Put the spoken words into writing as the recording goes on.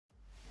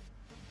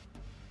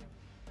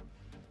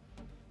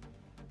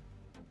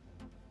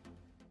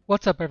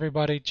What's up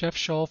everybody, Jeff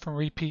Scholl from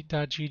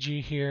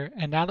Repeat.gg here,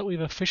 and now that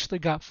we've officially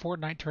got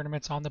Fortnite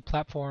Tournaments on the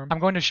platform, I'm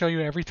going to show you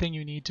everything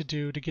you need to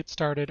do to get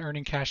started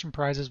earning cash and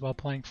prizes while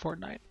playing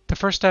Fortnite. The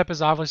first step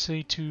is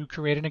obviously to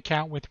create an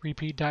account with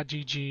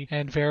Repeat.gg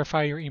and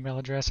verify your email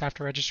address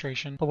after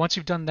registration, but once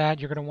you've done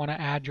that, you're going to want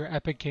to add your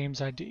Epic Games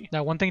ID.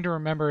 Now one thing to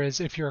remember is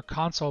if you're a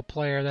console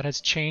player that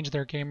has changed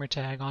their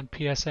gamertag on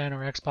PSN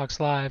or Xbox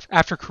Live,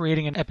 after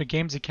creating an Epic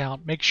Games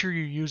account, make sure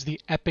you use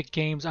the Epic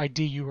Games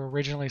ID you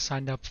originally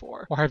signed up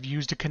for, or have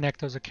used to connect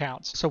those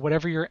accounts. So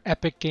whatever your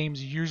Epic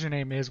Games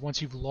username is,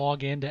 once you've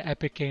logged into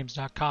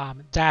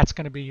epicgames.com, that's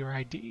going to be your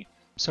ID.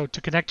 So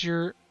to connect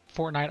your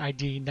Fortnite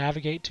ID,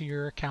 navigate to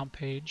your account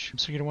page.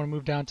 So you're going to want to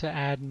move down to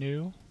Add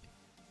New,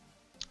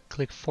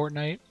 click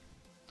Fortnite,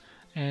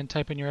 and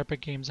type in your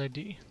Epic Games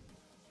ID,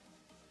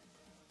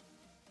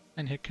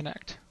 and hit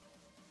Connect.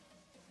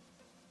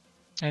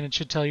 And it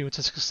should tell you it's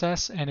a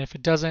success, and if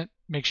it doesn't,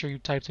 make sure you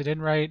typed it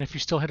in right. And if you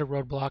still hit a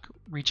roadblock,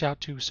 reach out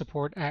to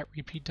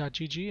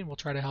support@repeat.gg and we'll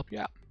try to help you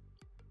out.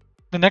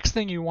 The next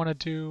thing you want to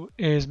do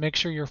is make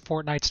sure your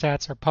Fortnite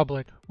stats are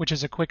public, which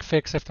is a quick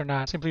fix if they're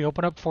not. Simply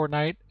open up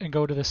Fortnite and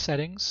go to the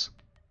settings.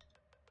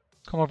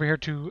 Come over here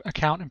to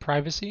Account and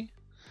Privacy.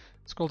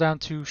 Scroll down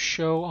to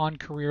Show on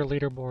Career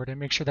Leaderboard and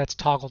make sure that's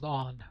toggled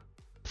on.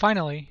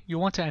 Finally,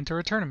 you'll want to enter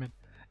a tournament.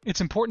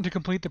 It's important to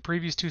complete the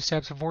previous two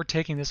steps before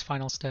taking this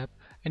final step,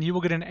 and you will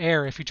get an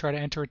error if you try to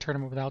enter a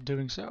tournament without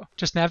doing so.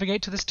 Just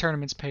navigate to this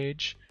tournaments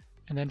page,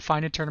 and then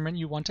find a tournament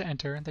you want to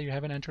enter that you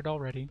haven't entered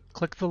already.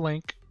 Click the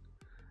link,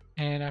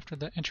 and after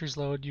the entries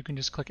load, you can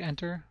just click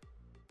enter,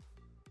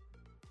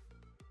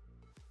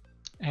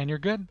 and you're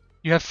good.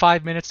 You have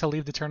 5 minutes to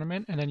leave the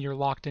tournament, and then you're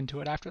locked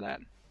into it after that.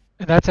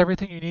 And that's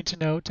everything you need to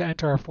know to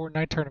enter our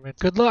Fortnite tournament.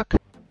 Good luck!